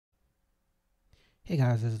Hey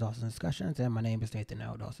guys, this is Dawson Discussions, and my name is Nathan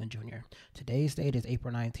L. Dawson Jr. Today's date is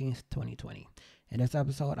April 19th, 2020. In this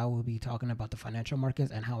episode, I will be talking about the financial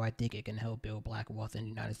markets and how I think it can help build black wealth in the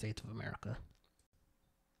United States of America.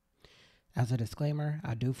 As a disclaimer,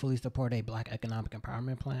 I do fully support a black economic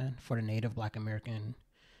empowerment plan for the Native Black American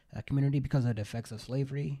community because of the effects of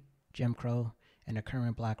slavery, Jim Crow, and the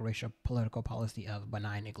current black racial political policy of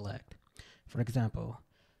benign neglect. For example,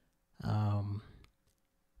 um,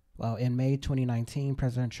 in May 2019,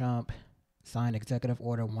 President Trump signed Executive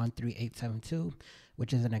Order 13872,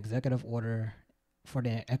 which is an executive order for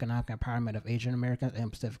the economic empowerment of Asian Americans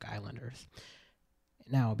and Pacific Islanders.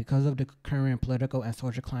 Now, because of the current political and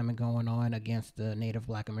social climate going on against the Native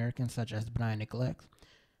Black Americans, such as benign neglect,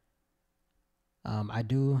 I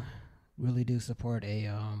really do support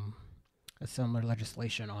a similar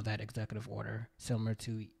legislation on that executive order, similar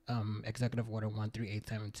to Executive Order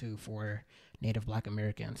 13872 for Native Black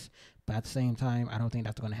Americans. But at the same time, I don't think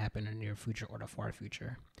that's going to happen in the near future or the far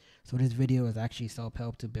future. So this video is actually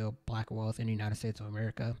self-help to build black wealth in the United States of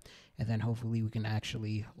America, and then hopefully we can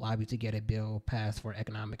actually lobby to get a bill passed for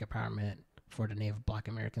economic empowerment for the Native Black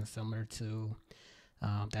Americans, similar to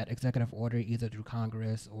that executive order, either through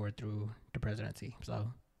Congress or through the presidency.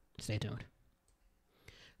 So stay tuned.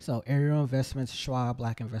 So, Ariel Investments Schwab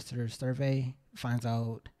Black Investors Survey finds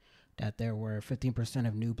out that there were 15%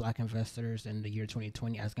 of new black investors in the year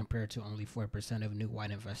 2020 as compared to only 4% of new white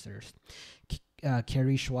investors.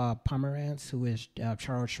 Carrie Schwab Pomerantz, who is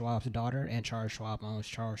Charles Schwab's daughter, and Charles Schwab owns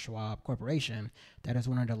Charles Schwab Corporation, that is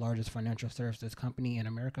one of the largest financial services company in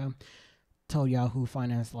America, told Yahoo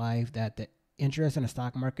Finance Live that the interest in the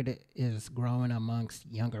stock market is growing amongst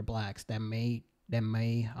younger blacks that may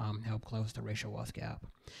help close the racial wealth gap.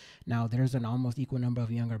 Now, there's an almost equal number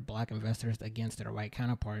of younger black investors against their white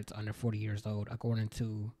counterparts under 40 years old, according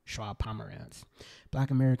to Schwab Pomerantz.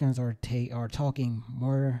 Black Americans are talking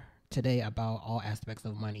more today about all aspects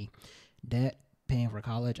of money, debt, paying for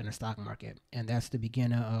college, and the stock market. And that's the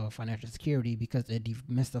beginning of financial security because it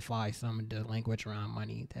demystifies some of the language around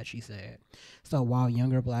money that she said. So while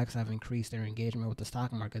younger blacks have increased their engagement with the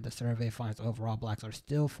stock market, the survey finds overall blacks are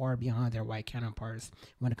still far behind their white counterparts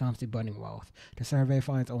when it comes to building wealth. The survey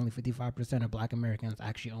finds only 55% of black Americans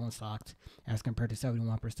actually own stocks as compared to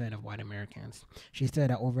 71% of white Americans. She said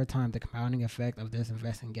that over time, the compounding effect of this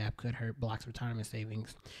investing gap could hurt blacks' retirement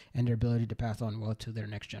savings and their ability to pass on wealth to their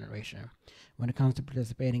next generation. When it comes to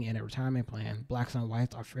participating in a retirement plan, blacks and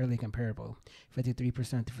whites are fairly comparable,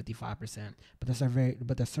 53% to 55%.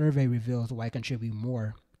 But the survey reveals white contribute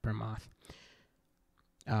more per month.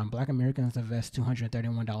 Black Americans invest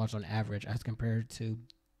 $231 on average, as compared to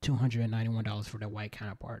 $291 for their white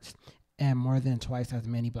counterparts, and more than twice as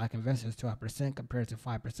many black investors, 12% compared to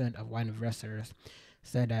 5% of white investors,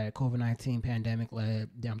 said that COVID-19 pandemic led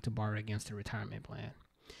them to borrow against a retirement plan.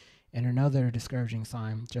 And another discouraging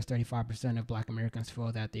sign, just 35% of black Americans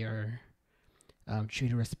feel that they are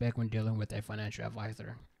treated respect when dealing with a financial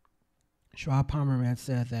advisor. Schwab Pomerantz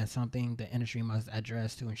said that something the industry must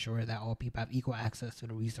address to ensure that all people have equal access to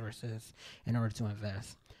the resources in order to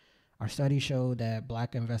invest. Our study showed that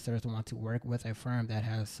black investors want to work with a firm that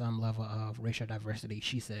has some level of racial diversity,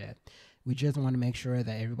 she said. We just want to make sure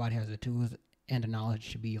that everybody has the tools and the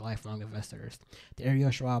knowledge to be lifelong investors. The Ariel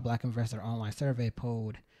Schwab Black Investor Online Survey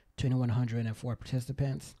polled 2,104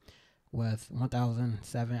 participants, with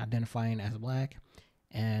 1,007 identifying as black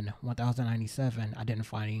and 1,097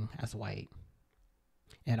 identifying as white.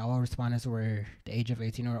 And all respondents were the age of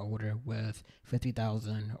 18 or older, with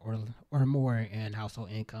 50,000 or more in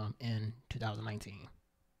household income in 2019.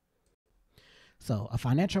 So, a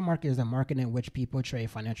financial market is a market in which people trade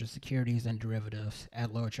financial securities and derivatives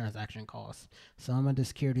at lower transaction costs. Some of the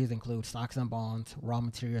securities include stocks and bonds, raw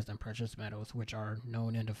materials, and precious metals, which are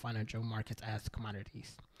known in the financial markets as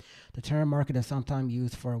commodities. The term market is sometimes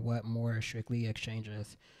used for what more strictly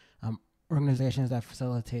exchanges, organizations that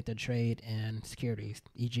facilitate the trade in securities,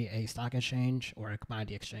 e.g., a stock exchange or a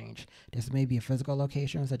commodity exchange. This may be a physical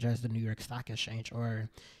location, such as the New York Stock Exchange, or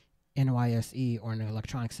NYSE, or an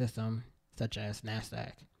electronic system such as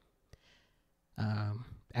NASDAQ,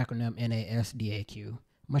 acronym NASDAQ.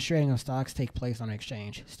 Much trading of stocks take place on an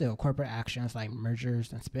exchange. Still, corporate actions like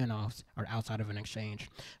mergers and spin-offs are outside of an exchange.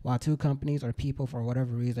 While two companies or people, for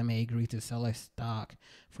whatever reason, may agree to sell a stock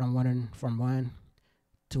from one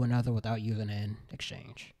to another without using an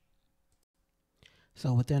exchange.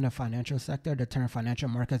 So within the financial sector, the term financial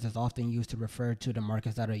markets is often used to refer to the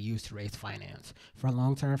markets that are used to raise finance. For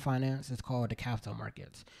long-term finance, it's called the capital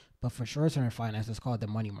markets. But for short-term finance, it's called the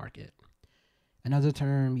money market. Another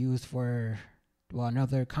common use of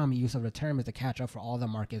the term is a catch-up for all the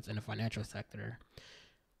markets in the financial sector.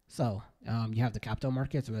 So you have the capital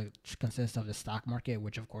markets, which consists of the stock market,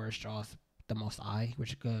 which of course draws the most eye,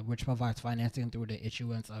 which provides financing through the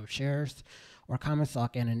issuance of shares or common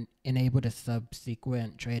stock and enable the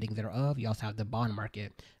subsequent trading thereof. You also have the bond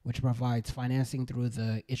market, which provides financing through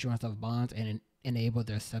the issuance of bonds and enable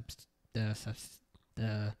the, subs,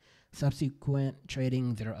 the subsequent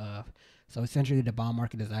trading thereof. So essentially, the bond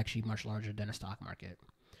market is actually much larger than the stock market.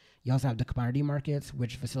 You also have the commodity markets,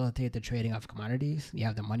 which facilitate the trading of commodities. You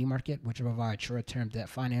have the money market, which provides short-term debt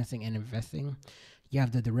financing and investing. You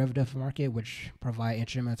have the derivative market, which provide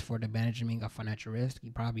instruments for the management of financial risk.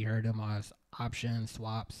 You probably heard them as options,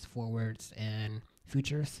 swaps, forwards, and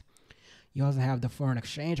futures. You also have the foreign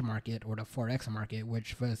exchange market, or the forex market,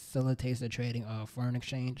 which facilitates the trading of foreign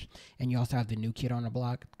exchange. And you also have the new kid on the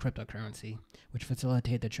block, cryptocurrency, which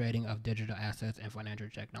facilitate the trading of digital assets and financial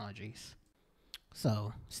technologies.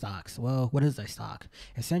 So, stocks. Well, what is a stock?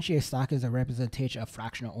 Essentially, a stock is a representation of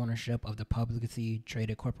fractional ownership of the publicly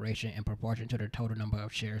traded corporation in proportion to the total number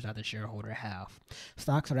of shares that the shareholder have.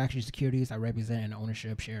 Stocks are actually securities that represent an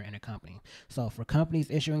ownership share in a company. So, for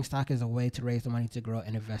companies, issuing stock is a way to raise the money to grow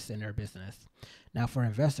and invest in their business. Now, for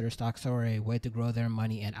investors, stocks are a way to grow their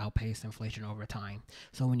money and outpace inflation over time.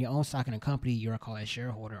 So, when you own stock in a company, you're called a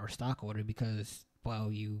shareholder or stockholder because,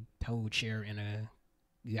 well, you hold share in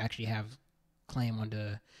you actually have claim on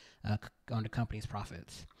the company's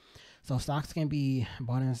profits. So stocks can be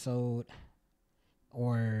bought and sold,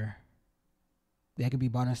 or they can be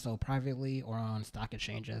bought and sold privately or on stock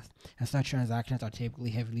exchanges. And such transactions are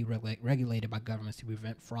typically heavily regulated by governments to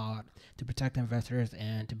prevent fraud, to protect investors,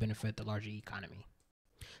 and to benefit the larger economy.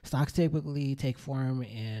 Stocks typically take form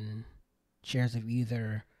in shares of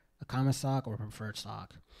either a common stock or preferred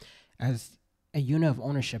stock. As a unit of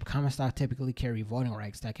ownership, common stock typically carry voting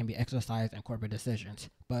rights that can be exercised in corporate decisions,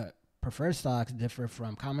 but preferred stocks differ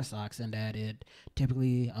from common stocks in that it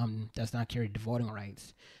typically does not carry the voting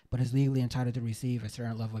rights, but is legally entitled to receive a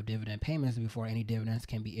certain level of dividend payments before any dividends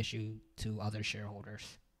can be issued to other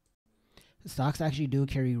shareholders. Stocks actually do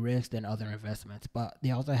carry risk than other investments, but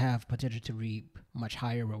they also have potential to reap much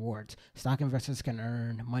higher rewards. Stock investors can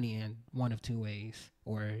earn money in one of two ways,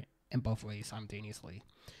 or in both ways simultaneously,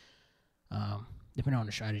 depending on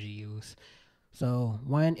the strategy used. So,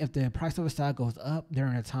 one, if the price of a stock goes up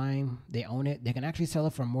during the time they own it, they can actually sell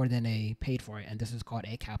it for more than they paid for it, and this is called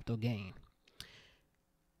a capital gain.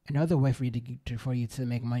 Another way for you to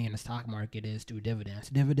make money in the stock market is through dividends.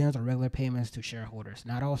 Dividends are regular payments to shareholders.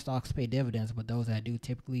 Not all stocks pay dividends, but those that do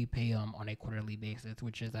typically pay them on a quarterly basis,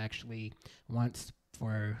 which is actually once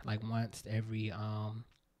every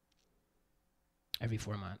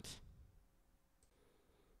 4 months.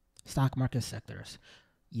 Stock market sectors.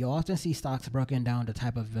 You often see stocks broken down the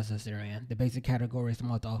type of business they're in. The basic categories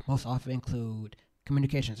most often include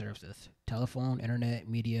communication services, telephone, internet,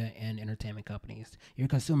 media, and entertainment companies. Your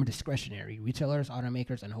consumer discretionary, retailers,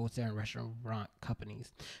 automakers, and wholesale and restaurant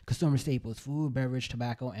companies. Consumer staples, food, beverage,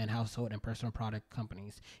 tobacco, and household and personal product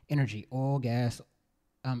companies. Energy, oil, gas,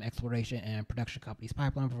 exploration and production companies,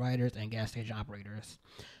 pipeline providers, and gas station operators.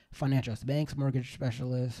 Financials, banks, mortgage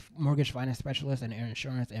finance specialists, and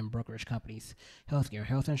insurance and brokerage companies. Healthcare,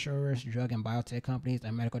 health insurers, drug and biotech companies,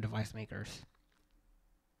 and medical device makers.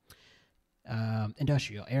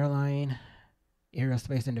 Industrial, airline,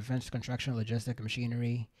 aerospace and defense, construction, logistics,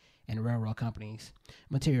 machinery, and railroad companies.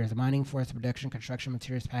 Materials, mining, forest production, construction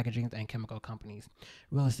materials, packaging, and chemical companies.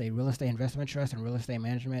 Real estate investment trusts, and real estate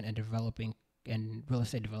management and real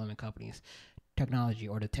estate development companies. Technology,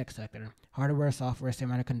 or the tech sector, hardware, software,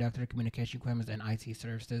 semiconductor, communication equipment, and IT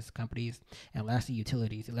services companies. And lastly,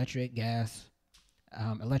 utilities, electric,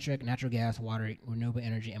 natural gas, water, renewable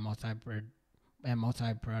energy, and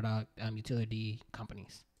multi-product utility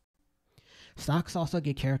companies. Stocks also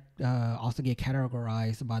get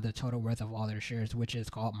categorized by the total worth of all their shares, which is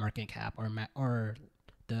called market cap, or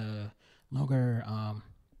the longer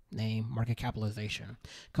name market capitalization.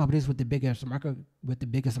 Companies with the biggest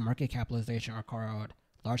market capitalization are called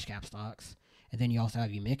large cap stocks. And then you also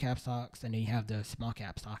have your mid cap stocks, and then you have the small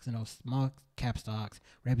cap stocks. And those small cap stocks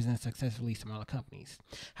represent successfully smaller companies.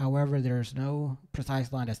 However, there's no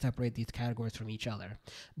precise line that separates these categories from each other.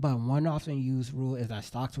 But one often used rule is that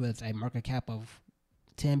stocks with a market cap of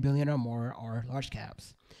 10 billion or more are large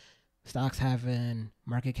caps. Stocks having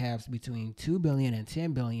market caps between 2 billion and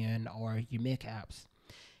 10 billion are your mid caps.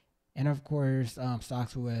 And of course,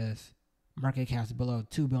 stocks with market caps below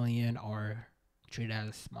 2 billion are treated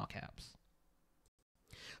as small caps.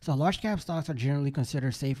 So large cap stocks are generally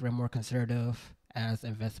considered safer and more conservative as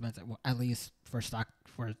investments, at least for stock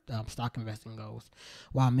investing goes.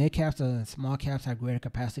 While mid caps and small caps have greater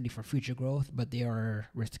capacity for future growth, but they are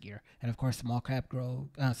riskier. And of course, small cap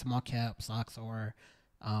stocks are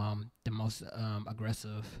the most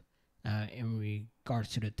aggressive in regards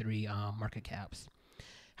to the three market caps.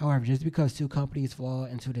 However, just because two companies fall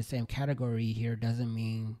into the same category here doesn't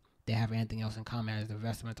mean they have anything else in common as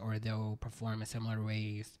investments or they'll perform in similar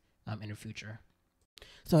ways in the future.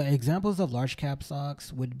 So examples of large cap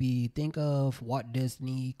stocks would be, think of Walt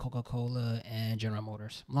Disney, Coca-Cola, and General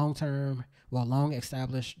Motors. Long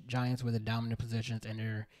established giants with the dominant positions in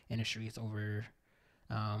their industries over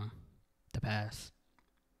the past.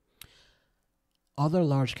 Other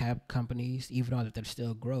large cap companies, even though they're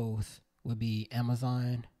still growth, would be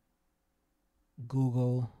Amazon,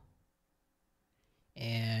 Google,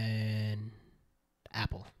 and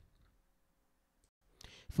Apple.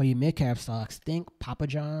 For your mid-cap stocks, think Papa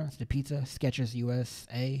John's, the pizza, Skechers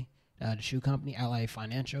USA, the shoe company, Ally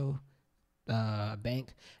Financial,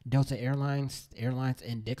 Bank, Delta Airlines,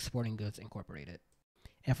 and Dick's Sporting Goods Incorporated.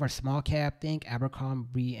 And for small cap, think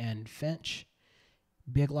Abercrombie and Fitch,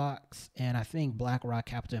 Big Lots, and I think BlackRock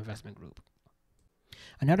Capital Investment Group.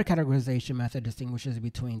 Another categorization method distinguishes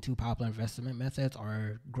between two popular investment methods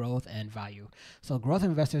are growth and value. So growth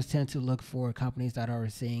investors tend to look for companies that are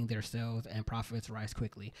seeing their sales and profits rise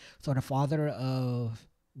quickly. So the father of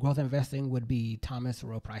growth investing would be Thomas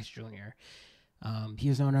Rowe Price Jr. He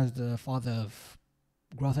is known as the father of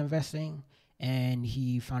growth investing, and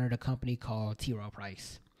he founded a company called T. Rowe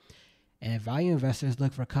Price. And value investors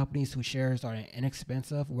look for companies whose shares are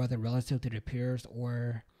inexpensive, whether relative to their peers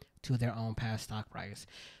or to their own past stock price.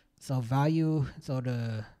 So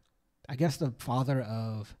the father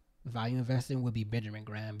of value investing would be Benjamin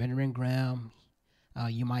Graham. Benjamin Graham,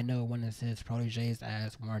 you might know one of his proteges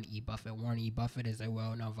as Warren E. Buffett. Warren E. Buffett is a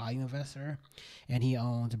well-known value investor, and he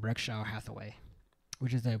owns Berkshire Hathaway,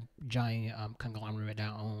 which is a giant conglomerate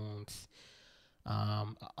that owns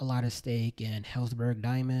a lot of stake in Helzberg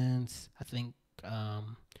Diamonds, I think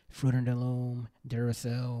Fruit and Loom,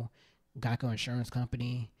 Duracell, Geico Insurance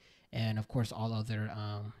Company, and of course all other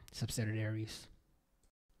subsidiaries.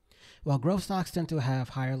 Well, growth stocks tend to have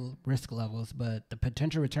higher risk levels, but the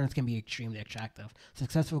potential returns can be extremely attractive.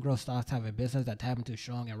 Successful growth stocks have a business that tap into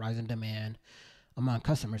strong and rising demand among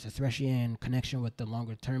customers, especially in connection with the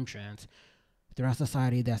longer term trends throughout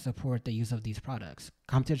society that support the use of these products.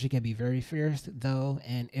 Competition can be very fierce, though,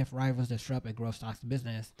 and if rivals disrupt a growth stock's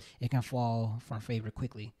business, it can fall from favor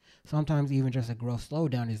quickly. Sometimes even just a growth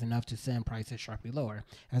slowdown is enough to send prices sharply lower,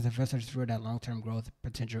 as investors fear that long-term growth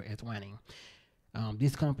potential is waning.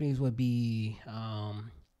 These companies would be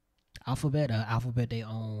Alphabet. Alphabet, they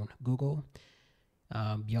own Google.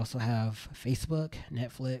 You also have Facebook,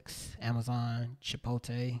 Netflix, Amazon,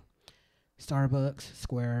 Chipotle, Starbucks,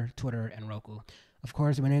 Square, Twitter, and Roku. Of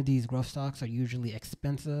course, many of these growth stocks are usually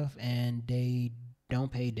expensive and they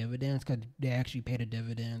don't pay dividends because they actually pay the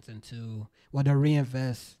dividends they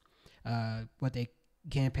reinvest what they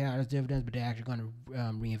can pay out as dividends, but they're actually going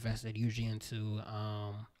to reinvest it usually into,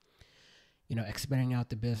 expanding out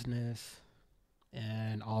the business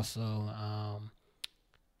and also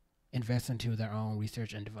invest into their own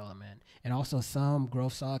research and development. And also some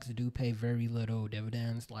growth stocks do pay very little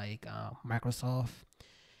dividends, like Microsoft.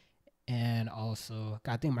 And also,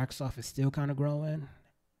 I think Microsoft is still kind of growing,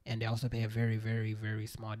 and they also pay a very, very, very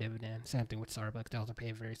small dividend. Same thing with Starbucks. They also pay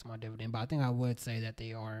a very small dividend. But I think I would say that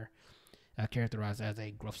they are characterized as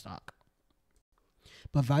a growth stock.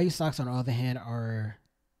 But value stocks, on the other hand, are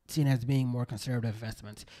seen as being more conservative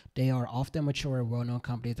investments. They are often mature, well-known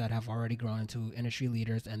companies that have already grown into industry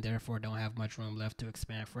leaders and therefore don't have much room left to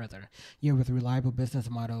expand further. Yet with reliable business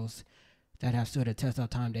models that have stood the test of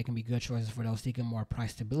time, they can be good choices for those seeking more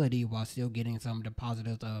price stability while still getting some of the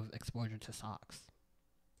positives of exposure to stocks.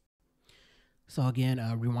 So again,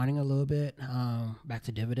 rewinding a little bit, back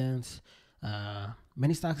to dividends.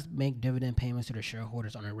 Many stocks make dividend payments to their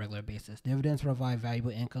shareholders on a regular basis. Dividends provide valuable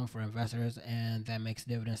income for investors, and that makes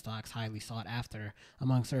dividend stocks highly sought after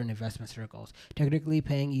among certain investment circles. Technically,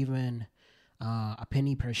 paying even a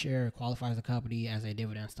penny per share qualifies a company as a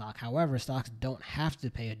dividend stock. However, stocks don't have to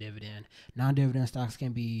pay a dividend. Non-dividend stocks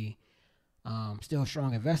can be still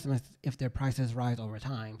strong investments if their prices rise over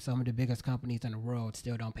time. Some of the biggest companies in the world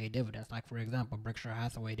still don't pay dividends. Like, for example, Berkshire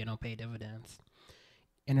Hathaway, they don't pay dividends.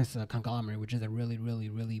 And it's a conglomerate, which is a really, really,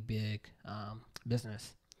 really big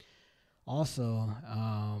business. Also,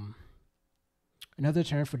 another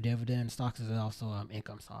term for dividend stocks is also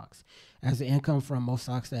income stocks, as the income from most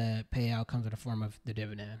stocks that pay out comes in the form of the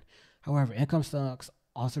dividend. However, income stocks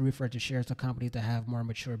also refer to shares of companies that have more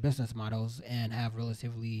mature business models and have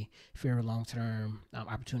relatively fewer long-term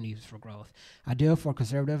opportunities for growth. Ideal for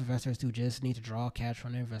conservative investors who just need to draw cash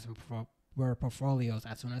from their investment portfolios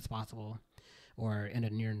as soon as possible or in the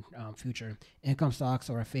near future. Income stocks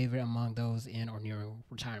are a favorite among those in or near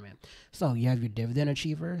retirement. So you have your dividend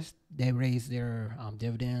achievers. They raise their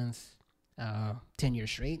dividends 10 years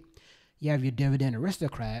straight. You have your dividend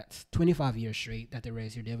aristocrats, 25 years straight that they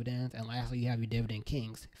raise your dividends. And lastly, you have your dividend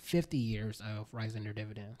kings, 50 years of rising their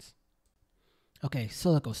dividends. Okay,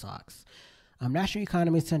 cyclical stocks. National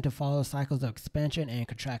economies tend to follow cycles of expansion and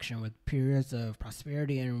contraction with periods of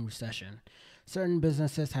prosperity and recession. Certain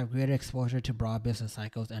businesses have greater exposure to broad business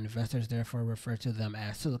cycles, and investors therefore refer to them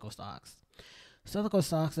as cyclical stocks. Cyclical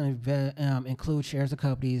stocks include shares of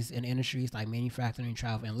companies in industries like manufacturing,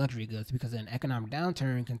 travel, and luxury goods because an economic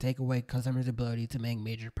downturn can take away customers' ability to make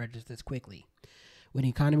major purchases quickly. When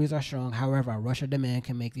economies are strong, however, a rush of demand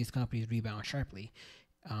can make these companies rebound sharply.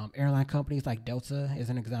 Airline companies like Delta is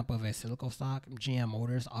an example of a cyclical stock, GM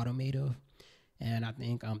Motors, Automotive, and I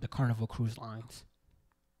think the Carnival Cruise Lines.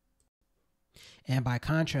 And by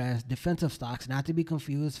contrast, defensive stocks, not to be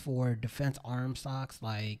confused for defense arm stocks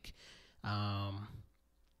like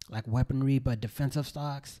weaponry, but defensive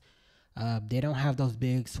stocks, they don't have those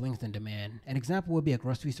big swings in demand. An example would be a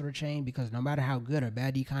grocery store chain because no matter how good or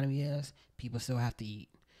bad the economy is, people still have to eat.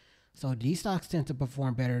 So these stocks tend to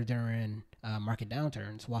perform better during market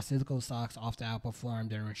downturns, while cyclical stocks often outperform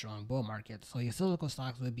during strong bull markets. So your cyclical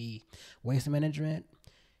stocks would be Waste Management,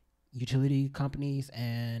 utility companies,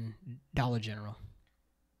 and Dollar General.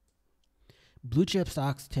 Blue chip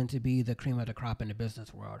stocks tend to be the cream of the crop in the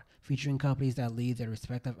business world, featuring companies that lead their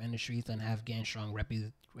respective industries and have gained strong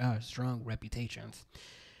reputations.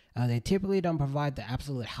 They typically don't provide the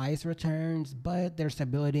absolute highest returns, but their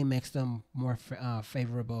stability makes them more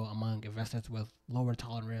favorable among investors with lower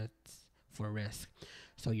tolerance for risk.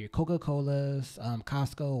 So your Coca-Colas,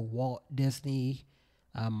 Costco, Walt Disney,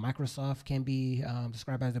 Microsoft can be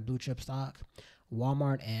described as a blue chip stock,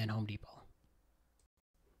 Walmart, and Home Depot.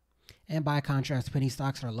 And by contrast, penny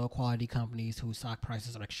stocks are low-quality companies whose stock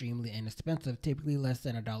prices are extremely inexpensive, typically less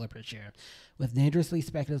than $1 per share. With dangerously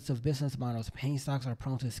speculative business models, penny stocks are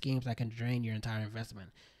prone to schemes that can drain your entire investment.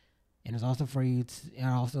 And it's also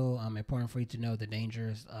important for you to know the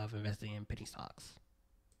dangers of investing in penny stocks.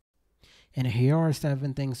 And here are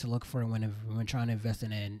 7 things to look for when trying to invest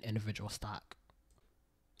in an individual stock.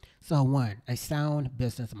 So 1, a sound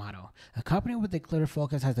business model. A company with a clear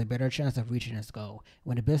focus has a better chance of reaching its goal.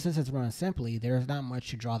 When a business is run simply, there is not much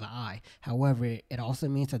to draw the eye. However, it also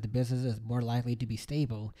means that the business is more likely to be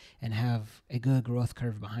stable and have a good growth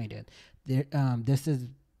curve behind it. This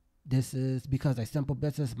is because a simple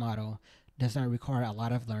business model does not require a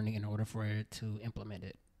lot of learning in order for it to implement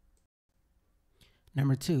it.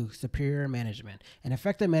 Number 2, superior management. An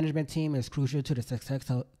effective management team is crucial to the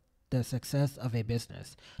success of a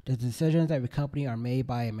business. The decisions of a company are made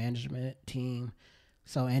by a management team,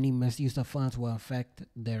 so any misuse of funds will affect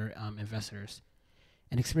their investors.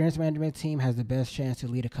 An experienced management team has the best chance to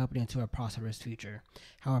lead a company into a prosperous future.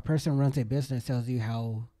 How a person runs a business tells you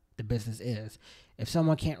how the business is. If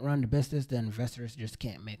someone can't run the business, then investors just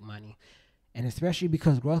can't make money. And especially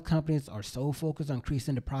because growth companies are so focused on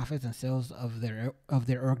increasing the profits and sales of their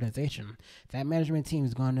organization, that management team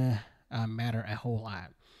is going to matter a whole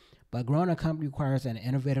lot. But growing a company requires an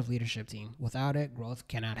innovative leadership team. Without it, growth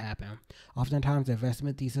cannot happen. Oftentimes, the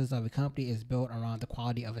investment thesis of a company is built around the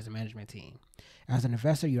quality of its management team. As an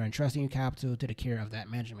investor, you are entrusting your capital to the care of that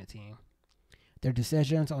management team. Their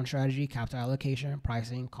decisions on strategy, capital allocation,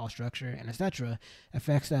 pricing, cost structure, and etc.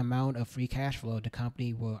 affects the amount of free cash flow the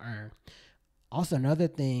company will earn. Also, another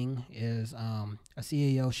thing is a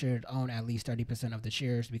CEO should own at least 30% of the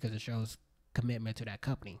shares because it shows commitment to that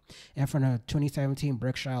company. And from the 2017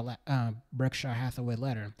 Berkshire Hathaway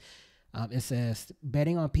letter, it says,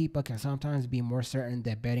 betting on people can sometimes be more certain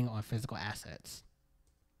than betting on physical assets.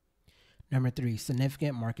 Number 3,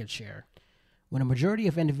 significant market share. When a majority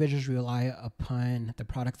of individuals rely upon the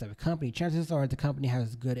products of a company, chances are the company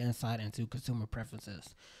has good insight into consumer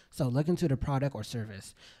preferences. So look into the product or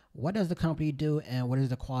service. What does the company do and what is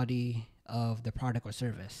the quality of the product or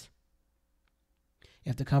service?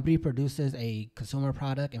 If the company produces a consumer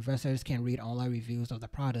product, investors can read online reviews of the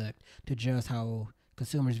product to judge how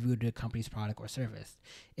consumers view the company's product or service.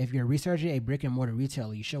 If you're researching a brick and mortar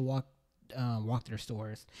retailer, you should walk their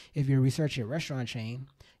stores. If you're researching a restaurant chain,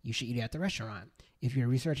 you should eat at the restaurant. If you're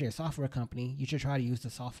researching a software company, you should try to use the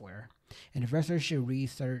software. And investors should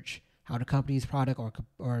research how the company's product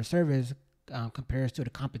or service compares to the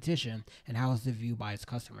competition and how is it viewed by its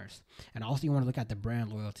customers. And also, you want to look at the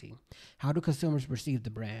brand loyalty. How do consumers perceive the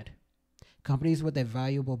brand? Companies with a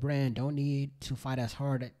valuable brand don't need to fight as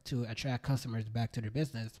hard to attract customers back to their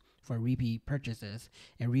business for repeat purchases,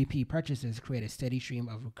 and repeat purchases create a steady stream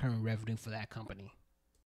of recurring revenue for that company.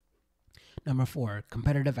 Number 4,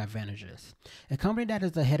 competitive advantages. A company that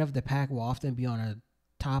is ahead of the pack will often be on a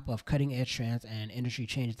top of cutting-edge trends and industry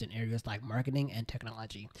changes in areas like marketing and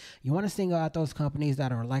technology. You want to single out those companies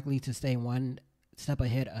that are likely to stay one step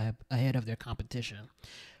ahead of their competition.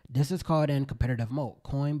 This is called a competitive moat,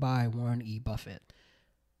 coined by Warren E. Buffett.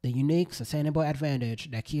 The unique, sustainable advantage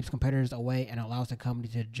that keeps competitors away and allows the company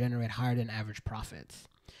to generate higher than average profits.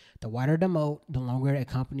 The wider the moat, the longer a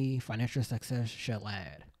company's financial success should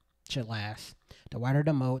last. The wider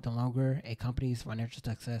the moat, the longer a company's financial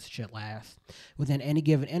success should last. Within any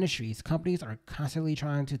given industries, companies are constantly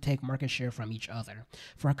trying to take market share from each other.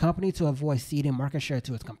 For a company to avoid ceding market share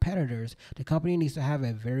to its competitors, the company needs to have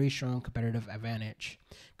a very strong competitive advantage.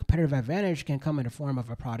 Competitive advantage can come in the form of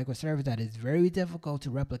a product or service that is very difficult to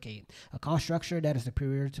replicate, a cost structure that is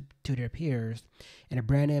superior to their peers, and a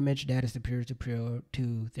brand image that is superior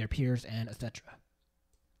to their peers, and etc.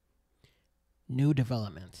 New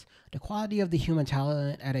developments. The quality of the human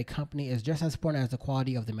talent at a company is just as important as the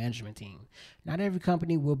quality of the management team. Not every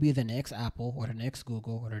company will be the next Apple or the next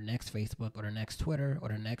Google or the next Facebook or the next Twitter or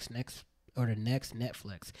the next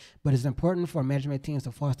Netflix, but it's important for management teams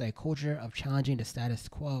to foster a culture of challenging the status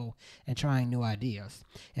quo and trying new ideas.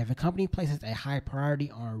 If a company places a high priority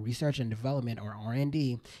on research and development or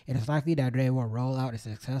R&D, it is likely that they will roll out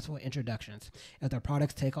successful introductions. If their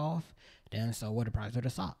products take off, then so will the price of the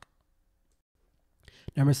stock.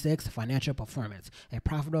 Number 6, financial performance. A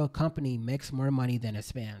profitable company makes more money than it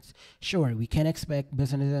spends. Sure, we can't expect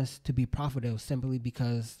businesses to be profitable simply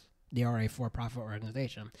because they are a for-profit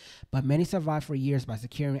organization, but many survive for years by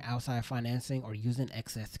securing outside financing or using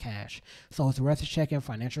excess cash. So it's worth checking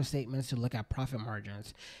financial statements to look at profit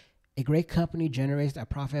margins. A great company generates a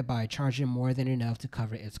profit by charging more than enough to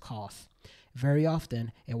cover its costs. Very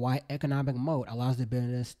often, a wide economic moat allows the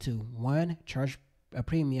business to 1. Charge a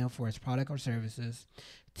premium for its product or services,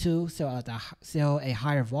 2. Sell a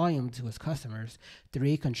higher volume to its customers,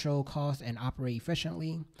 3. Control costs and operate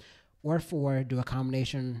efficiently, or 4. Do a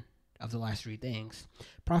combination of the last 3 things.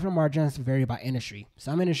 Profit margins vary by industry.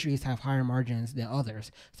 Some industries have higher margins than others,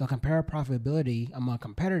 so compare profitability among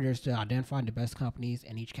competitors to identify the best companies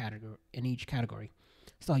in each category.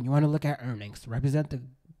 So you want to look at earnings, represent the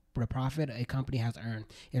profit a company has earned.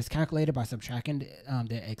 It is calculated by subtracting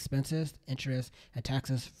the expenses, interest, and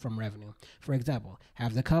taxes from revenue. For example,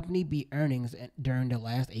 have the company beat earnings during the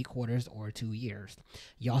last 8 quarters or 2 years.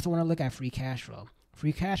 You also want to look at free cash flow.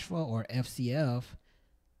 Free cash flow, or FCF,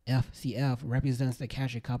 represents the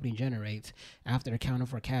cash a company generates after accounting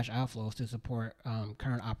for cash outflows to support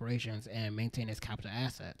current operations and maintain its capital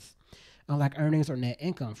assets. Unlike earnings or net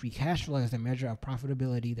income, free cash flow is a measure of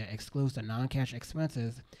profitability that excludes the non-cash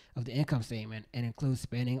expenses of the income statement and includes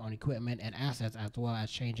spending on equipment and assets, as well as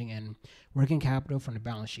changing in working capital from the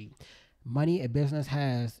balance sheet. Money a business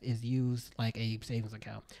has is used like a savings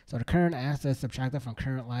account. So the current assets subtracted from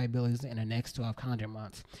current liabilities in the next 12 calendar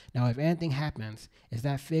months. Now, if anything happens, is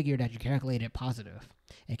that figure that you calculated positive?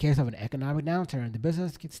 In case of an economic downturn, the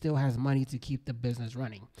business still has money to keep the business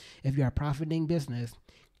running. If you are a profiting business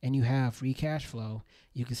and you have free cash flow,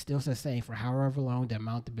 you can still sustain for however long the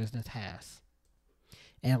amount the business has.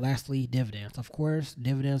 And lastly, dividends. Of course,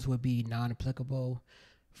 dividends would be non-applicable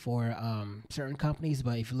for certain companies,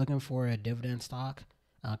 but if you're looking for a dividend stock,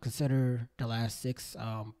 consider the last 6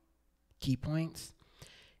 key points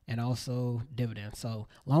and also dividends. So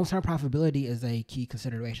long-term profitability is a key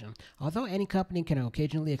consideration. Although any company can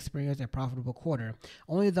occasionally experience a profitable quarter,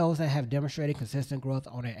 only those that have demonstrated consistent growth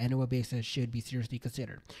on an annual basis should be seriously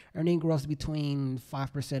considered. Earning growth between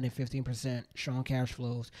 5% and 15%, strong cash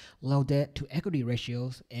flows, low debt to equity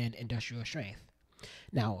ratios, and industrial strength.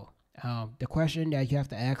 Now, the question that you have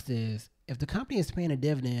to ask is, if the company is paying a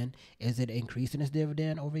dividend, is it increasing its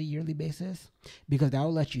dividend over a yearly basis? Because that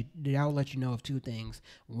will let you know of 2 things.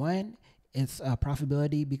 One, it's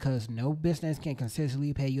profitability, because no business can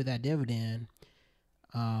consistently pay you that dividend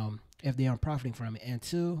if they aren't profiting from it. And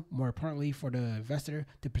 2, more importantly, for the investor,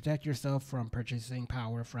 to protect yourself from purchasing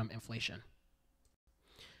power from inflation.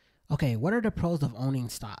 Okay, what are the pros of owning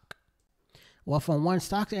stock? Well, for one,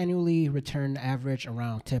 stocks annually return average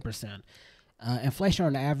around 10%. Inflation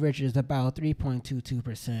on average is about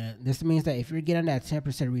 3.22%. This means that if you're getting that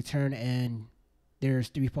 10% return and there's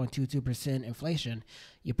 3.22% inflation,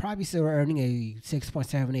 you're probably still earning a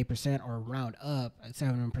 6.78% or round up at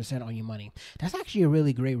 7% on your money. That's actually a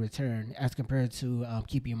really great return as compared to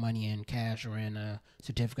keeping your money in cash or in a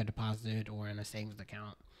certificate deposit or in a savings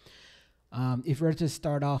account. If you were to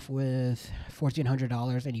start off with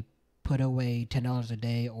 $1,400 and you put away $10 a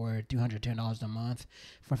day or $310 a month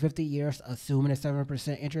for 50 years, assuming a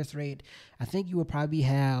 7% interest rate, I think you would probably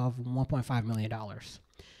have $1.5 million.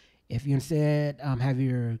 If you instead have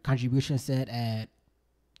your contribution set at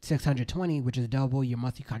 620, which is double your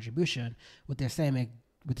monthly contribution, with the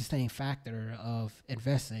same factor of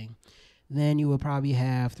investing, then you would probably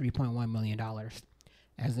have $3.1 million.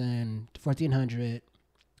 As in 1,400,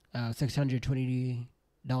 $620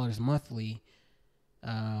 monthly,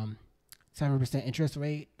 7% interest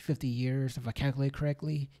rate, 50 years, if I calculate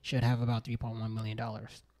correctly, should have about $3.1 million.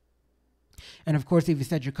 And of course, if you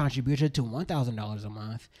set your contribution to $1,000 a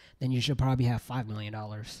month, then you should probably have $5 million,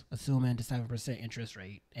 assuming the 7% interest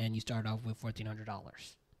rate, and you start off with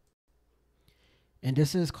 $1,400. And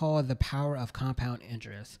this is called the power of compound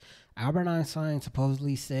interest. Albert Einstein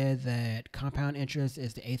supposedly said that compound interest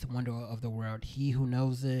is the eighth wonder of the world. He who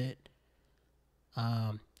knows it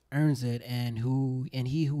earns it, and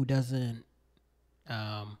he who doesn't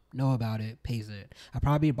know about it pays it. I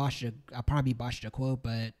probably botched a quote,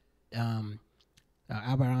 but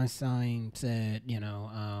Albert Einstein said,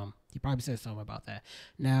 he probably said something about that.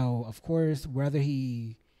 Now, of course, whether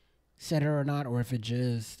he said it or not, or if it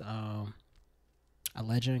just a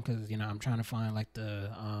legend, because I'm trying to find like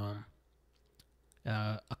a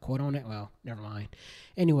quote on it. Well, never mind.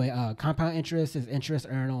 Anyway, compound interest is interest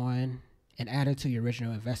earned on and added to your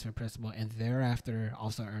original investment principal, and thereafter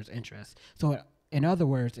also earns interest. So, in other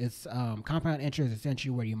words, it's compound interest is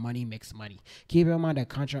essentially where your money makes money. Keep in mind that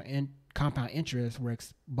compound interest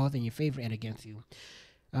works both in your favor and against you.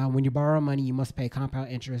 When you borrow money, you must pay compound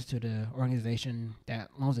interest to the organization that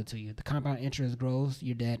loans it to you. The compound interest grows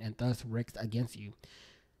your debt and thus works against you.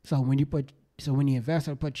 So when you invest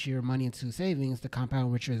or put your money into savings, the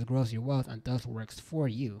compound interest grows your wealth and thus works for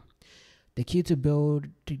you. The key to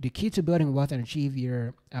building wealth and achieve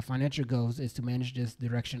your financial goals is to manage this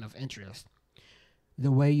direction of interest. The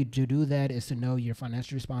way you do that is to know your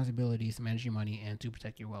financial responsibilities, manage your money, and to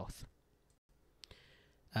protect your wealth.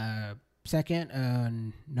 Second,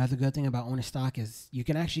 another good thing about owning stock is you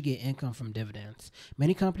can actually get income from dividends.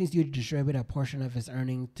 Many companies do distribute a portion of its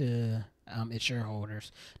earnings to its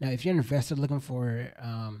shareholders. Now, if you're an investor looking for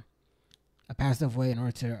a passive way in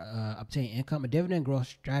order to obtain income, a dividend growth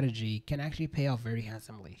strategy can actually pay off very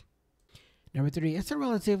handsomely. Number 3, it's a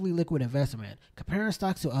relatively liquid investment. Comparing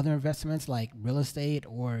stocks to other investments like real estate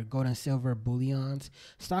or gold and silver bullions,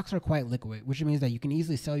 stocks are quite liquid, which means that you can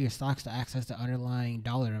easily sell your stocks to access the underlying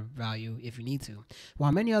dollar value if you need to.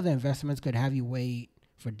 While many other investments could have you wait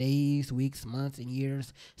for days, weeks, months, and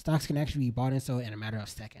years, stocks can actually be bought and sold in a matter of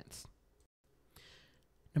seconds.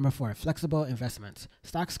 Number 4, flexible investments.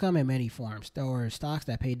 Stocks come in many forms. There are stocks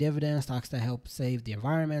that pay dividends, stocks that help save the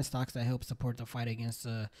environment, stocks that help support the fight against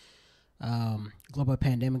the global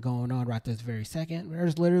pandemic going on right this very second.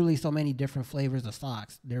 There's literally so many different flavors of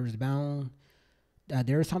stocks. There is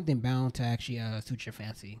something bound to actually suit your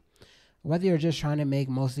fancy. Whether you're just trying to make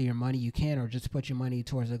most of your money you can, or just put your money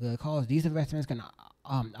towards a good cause, these investments can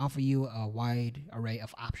offer you a wide array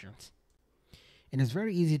of options. And it's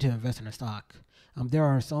very easy to invest in a stock. There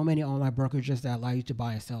are so many online brokerages that allow you to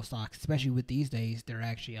buy and sell stocks, especially with these days. They're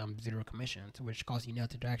actually zero commissions, which costs you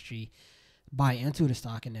nothing to actually buy into the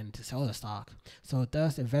stock and then to sell the stock. So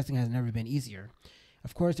thus, investing has never been easier.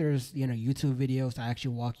 Of course, there's YouTube videos that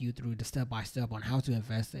actually walk you through the step-by-step on how to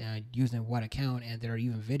invest and using what account, and there are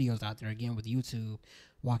even videos out there again with YouTube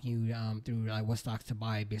walking you through like what stocks to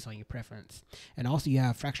buy based on your preference. And also you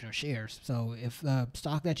have fractional shares. So if the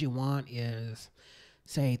stock that you want is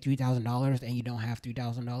say $3,000 and you don't have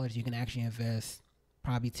 $3,000, you can actually invest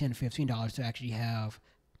probably $10 to $15 to actually have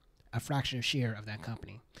a fractional share of that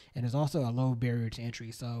company. And there's also a low barrier to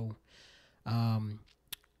entry. So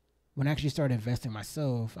when I actually started investing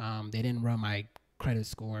myself, they didn't run my credit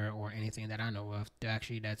score or anything that I know of. They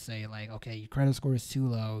actually that say like, okay, your credit score is too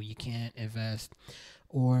low, you can't invest,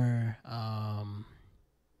 or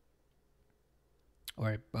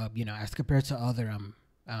as compared to other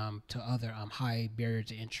high barrier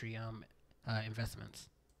to entry investments.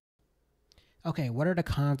 Okay, what are the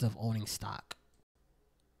cons of owning stock?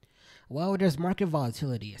 Well, there's market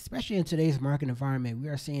volatility, especially in today's market environment. We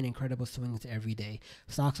are seeing incredible swings every day.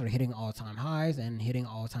 Stocks are hitting all-time highs and hitting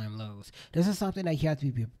all-time lows. This is something that you have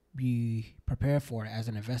to be prepared for as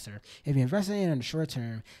an investor. If you're investing in the short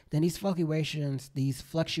term, then these fluctuations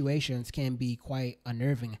can be quite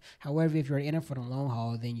unnerving. However, if you're in it for the long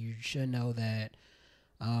haul, then you should know that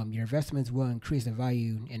your investments will increase in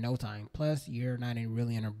value in no time. Plus, you're not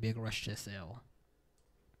really in a big rush to sell.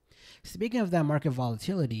 Speaking of that market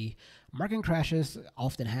volatility, market crashes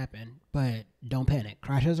often happen, but don't panic.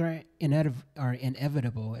 Crashes are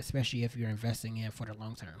inevitable, especially if you're investing in for the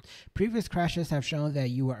long term. Previous crashes have shown that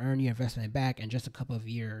you will earn your investment back in just a couple of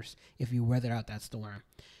years if you weather out that storm.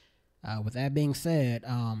 With that being said,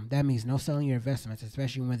 that means no selling your investments,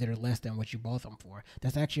 especially when they're less than what you bought them for.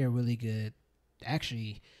 That's actually a really good.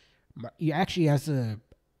 You actually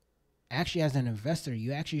as an investor,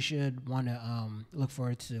 you actually should want to look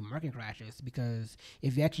forward to market crashes, because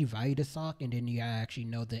if you actually value the stock and then you actually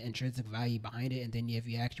know the intrinsic value behind it, and then if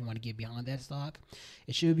you actually want to get behind that stock,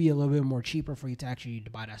 it should be a little bit more cheaper for you to actually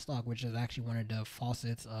buy that stock, which is actually one of the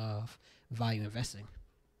facets of value investing.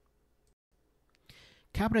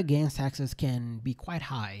 Capital gains taxes can be quite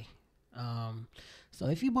high. So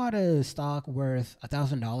if you bought a stock worth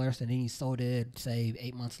 $1,000 and then you sold it, say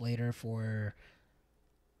 8 months later for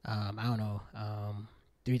I don't know,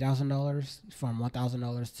 $3,000, from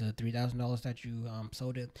 $1,000 to $3,000 that you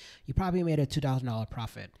sold it, you probably made a $2,000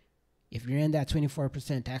 profit. If you're in that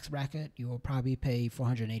 24% tax bracket, you will probably pay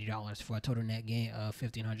 $480 for a total net gain of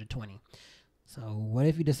 $1,520. So what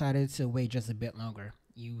if you decided to wait just a bit longer?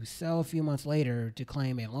 You sell a few months later to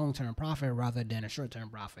claim a long-term profit rather than a short-term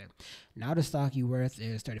profit. Now the stock you worth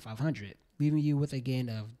is $3,500, leaving you with a gain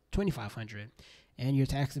of $2,500, and your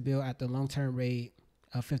tax bill at the long-term rate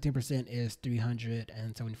of 15% is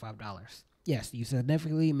 $375. Yes, you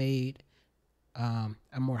significantly made a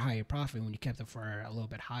more higher profit when you kept it for a little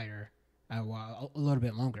bit higher, a little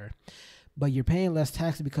bit longer. But you're paying less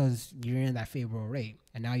tax because you're in that favorable rate,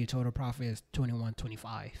 and now your total profit is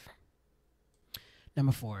 $21.25.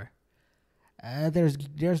 Number 4,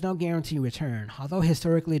 there's no guarantee return. Although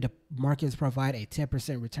historically the markets provide a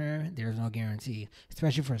 10% return, there's no guarantee,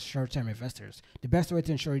 especially for short-term investors. The best way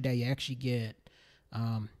to ensure that you actually get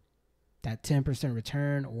that 10%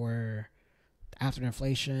 return, or after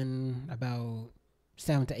inflation about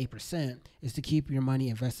 7 to 8%, is to keep your money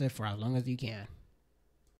invested for as long as you can.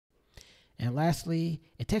 And lastly,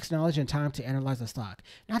 it takes knowledge and time to analyze a stock.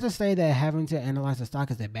 Not to say that having to analyze a stock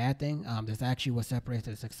is a bad thing. That's actually what separates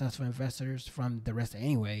the successful investors from the rest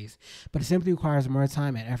anyways. But it simply requires more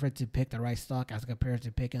time and effort to pick the right stock as compared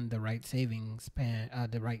to picking the right savings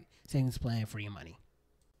plan for your money.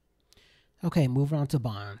 Okay, moving on to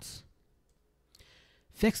bonds.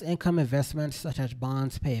 Fixed income investments such as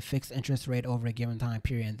bonds pay a fixed interest rate over a given time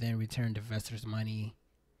period and then return investors money.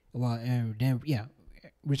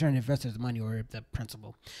 Return investors money, or the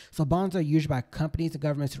principal. So bonds are used by companies and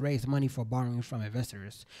governments to raise money for borrowing from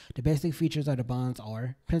investors. The basic features of the bonds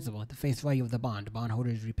are: principal, the face value of the bond. The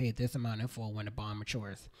bondholders repay this amount in full when the bond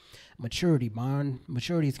matures. Maturity, bond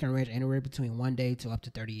maturities can range anywhere between 1 day to up to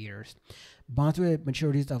 30 years. Bonds with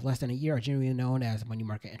maturities of less than a year are generally known as money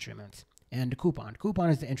market instruments. And the coupon. Coupon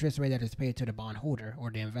is the interest rate that is paid to the bondholder or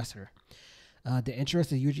the investor. The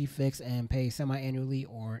interest is usually fixed and paid semi-annually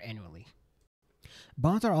or annually.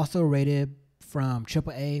 Bonds are also rated from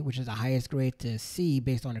AAA, which is the highest grade, to C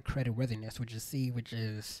based on the credit worthiness, which is C, which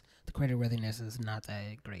is the credit worthiness is not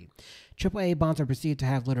that great. AAA bonds are perceived to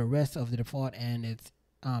have little risk of the default, and its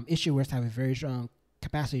issuers have a very strong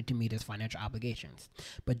capacity to meet its financial obligations.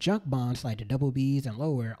 But junk bonds like the double Bs and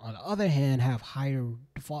lower, on the other hand, have higher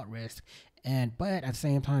default risk, but at the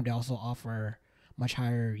same time, they also offer much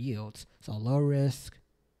higher yields. So low risk,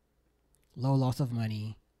 low loss of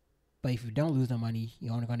money. But if you don't lose the money,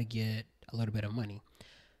 you're only going to get a little bit of money.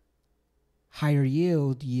 Higher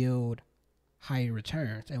yield higher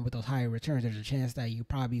returns. And with those higher returns, there's a chance that you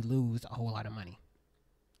probably lose a whole lot of money.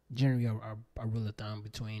 Generally, a rule of thumb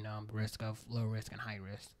between risk of low risk and high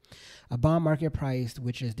risk. A bond market price,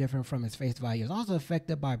 which is different from its face value, is also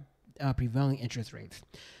affected by prevailing interest rates.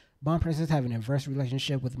 Bond prices have an inverse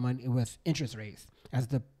relationship with interest rates. As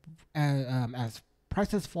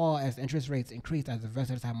prices fall as interest rates increase, as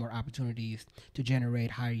investors have more opportunities to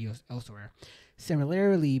generate higher yields elsewhere.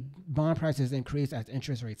 Similarly, bond prices increase as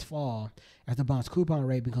interest rates fall, as the bond's coupon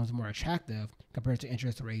rate becomes more attractive compared to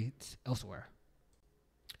interest rates elsewhere.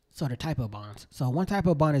 So the type of bonds. So one type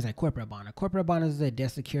of bond is a corporate bond. A corporate bond is a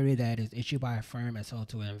debt security that is issued by a firm and sold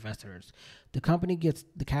to investors. The company gets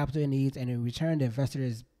the capital it needs, and in return, the investor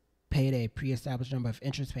is paid a pre-established number of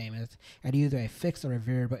interest payments at either a fixed or a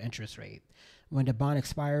variable interest rate. When the bond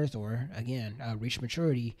expires or, again, reach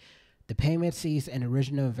maturity, the payment ceases and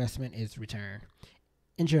original investment is returned.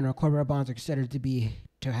 In general, corporate bonds are considered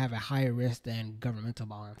to have a higher risk than governmental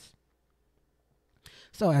bonds.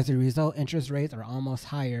 So as a result, interest rates are almost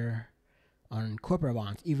higher on corporate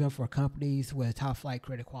bonds, even for companies with top-flight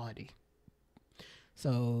credit quality.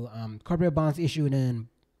 So corporate bonds issued in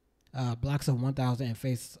blocks of 1,000 in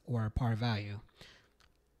face or par value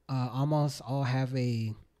almost all have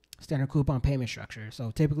a standard coupon payment structure.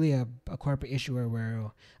 So typically a corporate issuer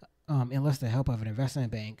will enlist the help of an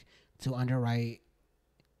investment bank to underwrite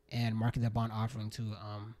and market the bond offering to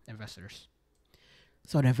investors.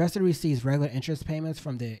 So the investor receives regular interest payments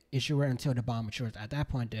from the issuer until the bond matures. At that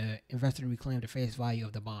point, the investor reclaims the face value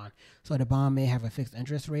of the bond. So the bond may have a fixed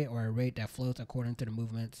interest rate or a rate that floats according to the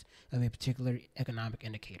movements of a particular economic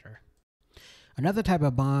indicator. Another type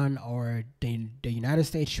of bond are the United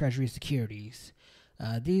States Treasury securities.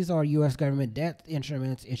 These are U.S. government debt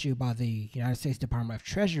instruments issued by the United States Department of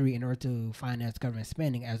Treasury in order to finance government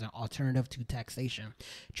spending as an alternative to taxation.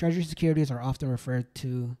 Treasury securities are often referred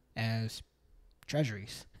to as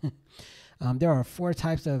treasuries. There are 4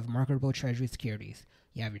 types of marketable treasury securities.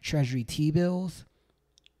 You have your treasury T-bills,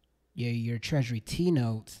 your treasury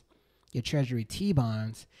T-notes, your treasury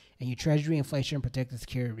T-bonds, and your treasury inflation protected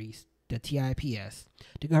securities, the TIPS.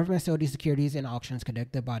 The government sells these securities in auctions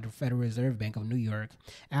conducted by the Federal Reserve Bank of New York,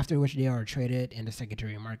 after which they are traded in the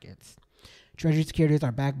secondary markets. Treasury securities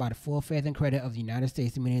are backed by the full faith and credit of the United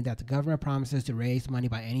States, meaning that the government promises to raise money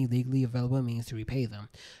by any legally available means to repay them.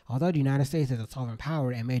 Although the United States is a sovereign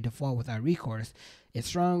power and may default without recourse, its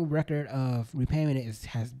strong record of repayment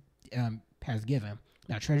has given.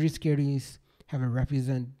 Now, Treasury securities have a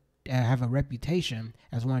reputation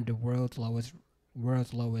as one of the world's lowest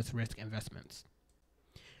risk investments.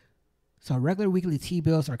 So regular weekly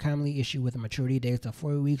T-bills are commonly issued with a maturity dates of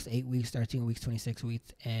 4 weeks, 8 weeks, 13 weeks, 26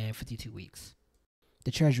 weeks, and 52 weeks.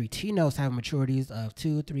 The Treasury T-notes have maturities of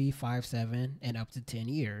 2, 3, 5, 7, and up to 10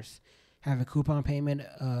 years, have a coupon payment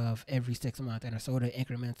of every 6 months, and are sold at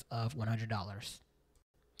increments of $100.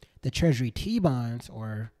 The Treasury T-bonds,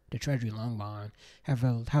 or the Treasury long bond, have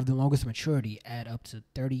the longest maturity at up to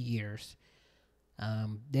 30 years.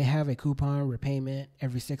 They have a coupon repayment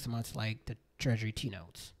every 6 months like the Treasury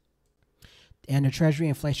T-notes. And the Treasury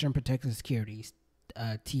Inflation Protected Securities,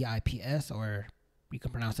 TIPS, or you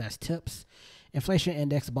can pronounce it as TIPS, inflation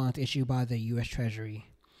index bonds issued by the U.S. Treasury.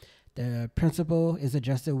 The principal is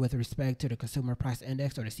adjusted with respect to the Consumer Price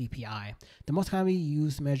Index, or the CPI, the most commonly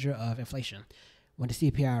used measure of inflation. When the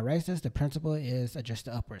CPI rises, the principal is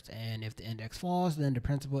adjusted upwards, and if the index falls, then the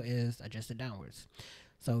principal is adjusted downwards.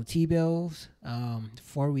 So T-bills,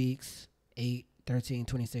 4 weeks, 8, 13,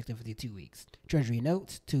 26, and 52 weeks. Treasury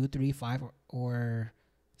notes, 2, 3, 5, or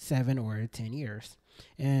 7, or 10 years.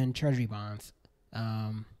 And Treasury bonds,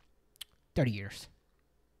 30 years.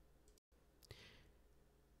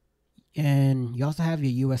 And you also have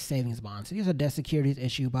your U.S. savings bonds. So these are debt securities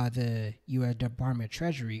issued by the U.S. Department of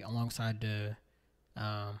Treasury alongside the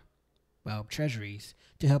treasuries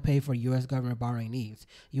to help pay for U.S. government borrowing needs.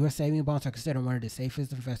 U.S. savings bonds are considered one of the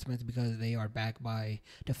safest investments because they are backed by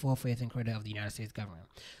the full faith and credit of the United States government.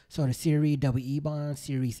 So the Series EE bonds,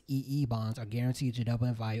 Series EE bonds are guaranteed to double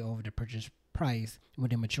in value over the purchase price when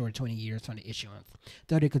they mature 20 years from the issuance,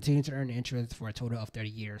 though they continue to earn interest for a total of 30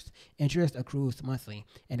 years. Interest accrues monthly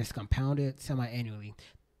and is compounded semi-annually.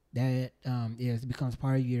 That becomes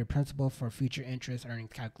part of your principal for future interest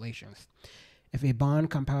earnings calculations. If a bond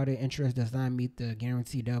compounded interest does not meet the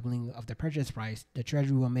guaranteed doubling of the purchase price, the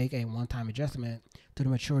Treasury will make a one-time adjustment to the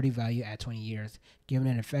maturity value at 20 years, giving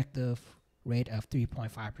an effective rate of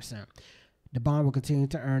 3.5%. The bond will continue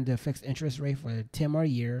to earn the fixed interest rate for 10 more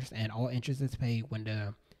years, and all interest is paid when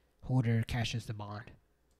the holder cashes the bond.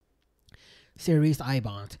 Series I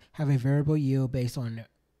bonds have a variable yield based on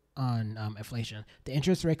inflation. The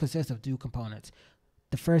interest rate consists of 2 components.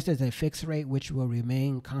 The first is a fixed rate, which will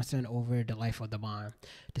remain constant over the life of the bond.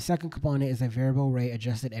 The second component is a variable rate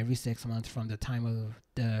adjusted every 6 months from the time of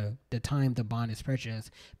the time the bond is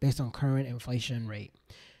purchased, based on current inflation rate.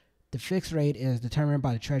 The fixed rate is determined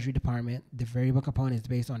by the Treasury Department. The variable component is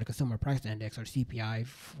based on the Consumer Price Index, or CPI,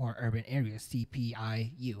 for urban areas,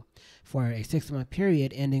 CPIU, for a 6-month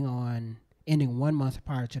period ending 1 month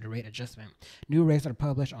prior to the rate adjustment. New rates are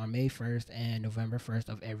published on May 1st and November 1st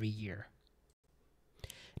of every year.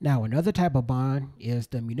 Now, another type of bond is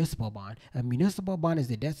the municipal bond. A municipal bond is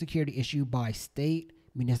a debt security issued by state,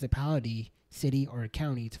 municipality, city, or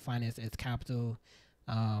county to finance its capital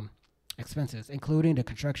expenses, including the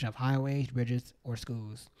construction of highways, bridges, or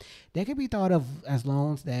schools. They can be thought of as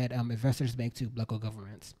loans that investors make to local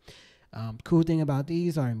governments. Cool thing about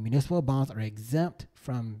these are municipal bonds are exempt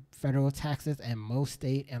from federal taxes and most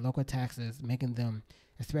state and local taxes, making them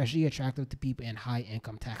especially attractive to people in high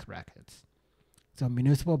income tax brackets. So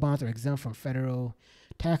municipal bonds are exempt from federal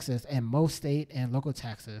taxes and most state and local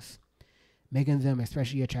taxes, making them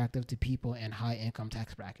especially attractive to people in high income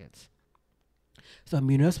tax brackets. So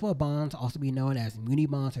municipal bonds, also be known as muni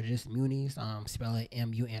bonds or just munis, spell it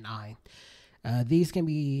MUNI. These can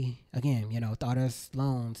be, again, thought as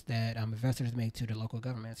loans that investors make to the local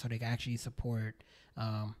government so they can actually support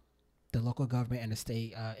the local government and the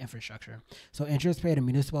state infrastructure. So interest paid in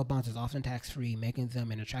municipal bonds is often tax-free, making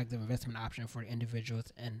them an attractive investment option for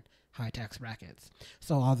individuals in high tax brackets.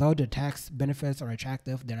 So although the tax benefits are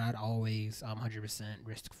attractive, they're not always 100%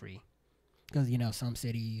 risk-free. Because, some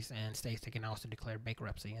cities and states, they can also declare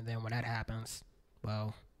bankruptcy. And then when that happens,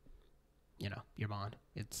 well, your bond,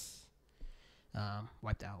 it's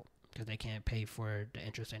wiped out because they can't pay for the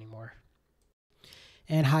interest anymore.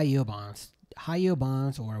 And high yield bonds. High yield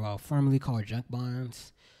bonds, or formerly called junk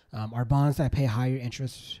bonds, are bonds that pay higher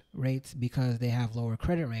interest rates because they have lower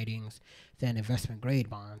credit ratings than investment grade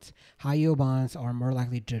bonds. High yield bonds are more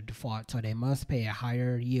likely to default, so they must pay a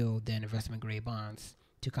higher yield than investment grade bonds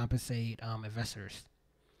to compensate investors.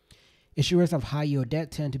 Issuers of high yield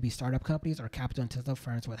debt tend to be startup companies or capital intensive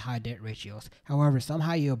firms with high debt ratios. However, some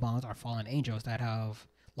high yield bonds are fallen angels that have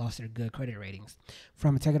lost their good credit ratings.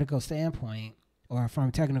 From a technical standpoint, or from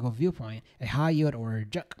a technical viewpoint, a high yield or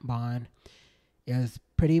junk bond is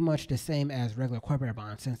pretty much the same as regular corporate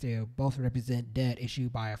bonds, since they both represent debt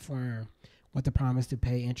issued by a firm with the promise to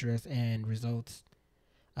pay interest and results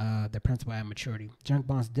the principal at maturity. Junk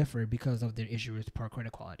bonds differ because of their issuer's poor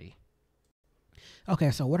credit quality. Okay,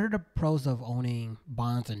 so what are the pros of owning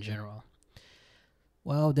bonds in general?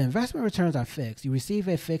 Well, the investment returns are fixed. You receive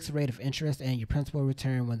a fixed rate of interest and your principal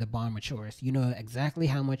return when the bond matures. You know exactly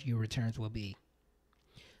how much your returns will be.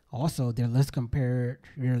 Also, they're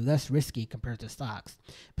less risky compared to stocks.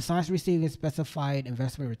 Besides receiving specified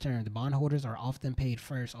investment returns, bondholders are often paid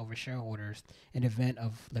first over shareholders in the event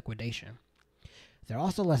of liquidation. They're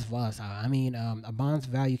also less volatile. A bond's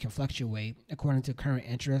value can fluctuate according to current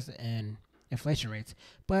interest and inflation rates,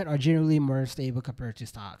 but are generally more stable compared to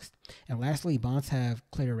stocks. And lastly, bonds have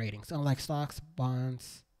clear ratings. Unlike stocks,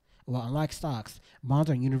 bonds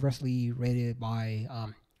are universally rated by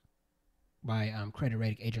credit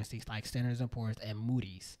rating agencies like Standard & Poor's and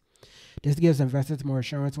Moody's. This gives investors more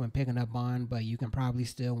assurance when picking up bond, but you can probably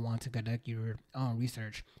still want to conduct your own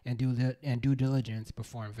research and due diligence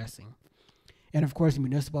before investing. And of course,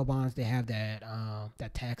 municipal bonds, they have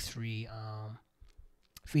that tax-free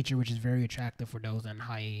feature, which is very attractive for those in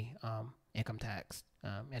high income tax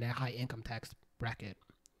and that high income tax bracket.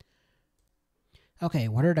 Okay,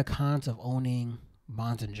 what are the cons of owning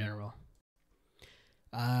bonds in general?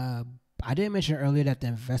 I did mention earlier that the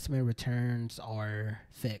investment returns are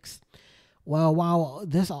fixed. Well, while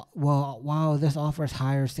this offers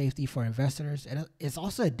higher safety for investors, it's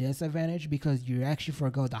also a disadvantage because you actually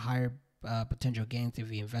forego the higher potential gains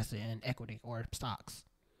if you invest in equity or stocks.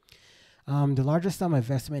 The larger sum of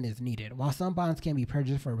investment is needed. While some bonds can be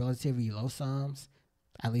purchased for relatively low sums,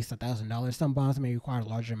 at least $1,000, some bonds may require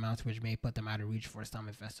larger amounts, which may put them out of reach for some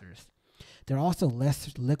investors. They're also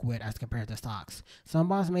less liquid as compared to stocks. Some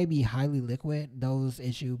bonds may be highly liquid, those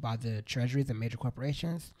issued by the treasuries and major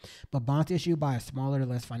corporations, but bonds issued by a smaller,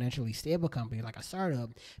 less financially stable company like a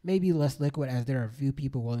startup may be less liquid as there are few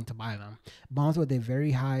people willing to buy them. Bonds with a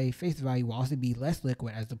very high face value will also be less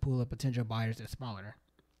liquid as the pool of potential buyers is smaller.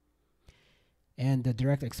 And the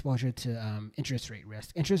direct exposure to interest rate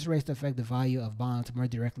risk. Interest rates affect the value of bonds more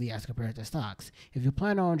directly as compared to stocks. If you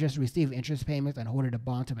plan on just receiving interest payments and holding the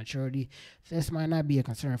bond to maturity, this might not be a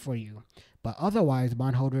concern for you. But otherwise,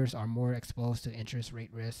 bondholders are more exposed to interest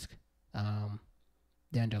rate risk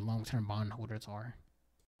than the long-term bondholders are.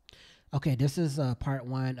 Okay, this is part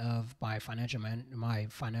one of my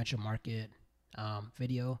financial market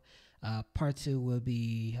video. Part two will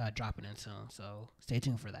be dropping in soon, so stay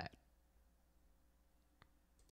tuned for that.